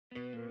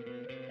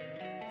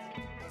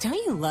Don't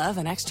you love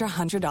an extra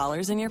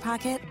 $100 in your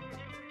pocket?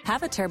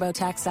 Have a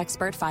TurboTax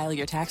expert file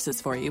your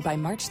taxes for you by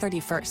March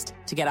 31st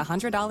to get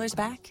 $100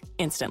 back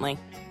instantly.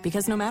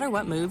 Because no matter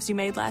what moves you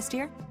made last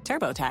year,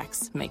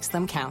 TurboTax makes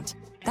them count.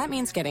 That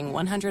means getting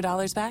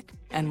 $100 back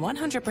and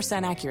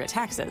 100% accurate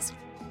taxes,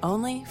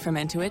 only from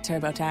Intuit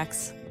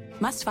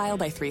TurboTax. Must file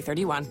by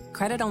 3/31.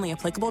 Credit only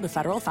applicable to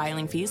federal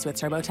filing fees with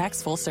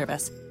TurboTax full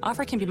service.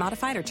 Offer can be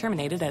modified or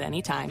terminated at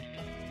any time.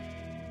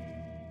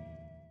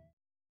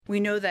 We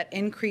know that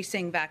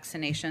increasing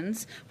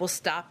vaccinations will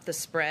stop the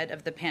spread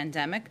of the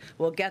pandemic,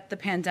 will get the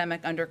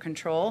pandemic under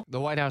control.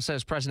 The White House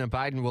says President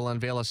Biden will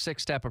unveil a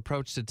 6-step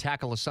approach to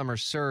tackle a summer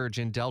surge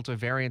in Delta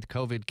variant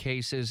COVID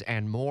cases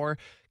and more.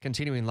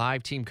 Continuing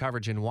live team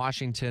coverage in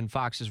Washington,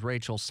 Fox's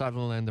Rachel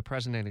Sutherland, the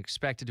president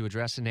expected to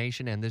address the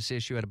nation and this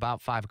issue at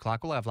about 5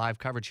 o'clock. We'll have live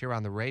coverage here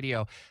on the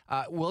radio.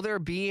 Will there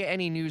be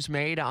any news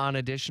made on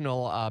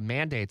additional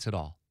mandates at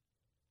all?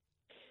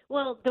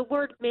 Well, the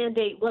word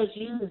mandate was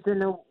used in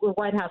the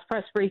White House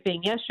press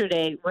briefing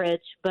yesterday,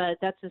 Rich, but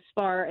that's as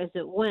far as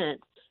it went.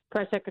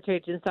 Press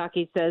Secretary Jen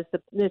Psaki says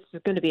that this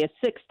is going to be a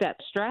 6-step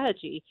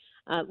strategy.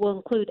 Will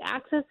include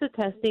access to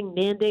testing,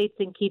 mandates,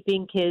 and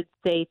keeping kids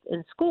safe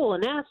in school,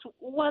 and asked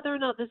whether or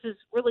not this is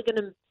really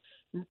going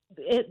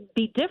to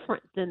be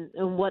different than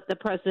what the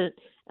president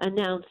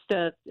announced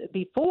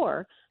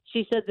before.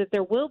 She said that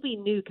there will be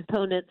new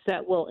components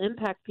that will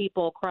impact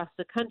people across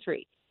the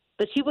country.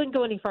 But she wouldn't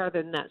go any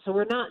farther than that. So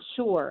we're not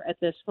sure at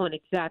this point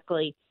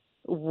exactly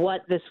what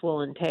this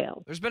will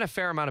entail. There's been a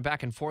fair amount of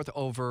back and forth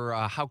over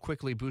how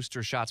quickly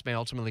booster shots may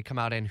ultimately come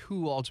out and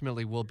who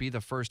ultimately will be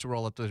the first to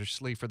roll up their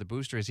sleeve for the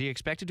booster. Is he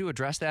expected to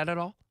address that at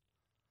all?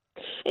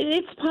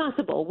 It's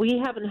possible. We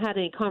haven't had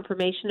any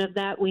confirmation of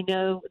that. We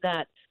know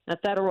that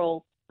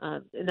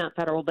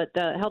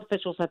health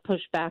officials have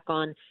pushed back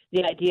on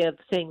the idea of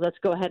saying, let's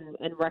go ahead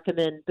and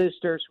recommend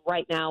boosters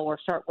right now or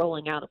start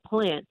rolling out a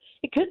plan.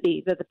 It could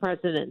be that the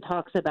president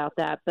talks about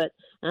that, but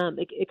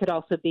it could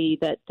also be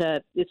that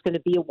it's going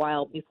to be a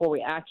while before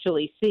we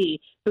actually see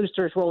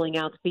boosters rolling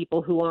out to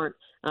people who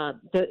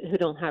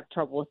don't have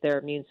trouble with their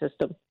immune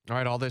system. All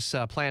right, all this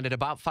planned at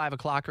about 5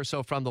 o'clock or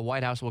so from the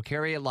White House. We'll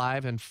carry it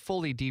live and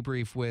fully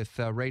debrief with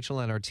Rachel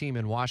and our team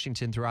in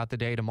Washington throughout the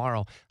day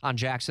tomorrow on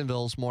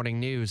Jacksonville's Morning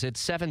News.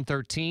 It's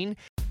 7:13.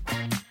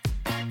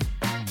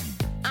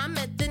 I'm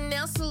at the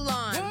nail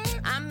salon. What?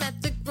 I'm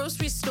at the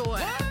grocery store.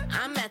 What?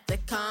 I'm at the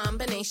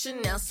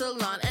combination nail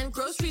salon and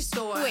grocery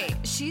store. Wait,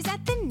 she's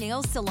at the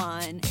nail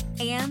salon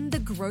and the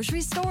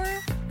grocery store?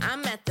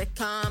 I'm at the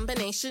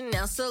combination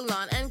nail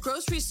salon and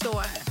grocery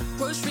store.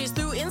 Groceries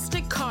through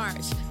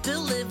Instacart,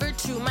 delivered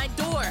to my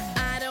door.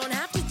 I don't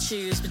have to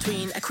choose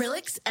between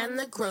acrylics and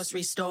the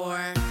grocery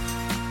store.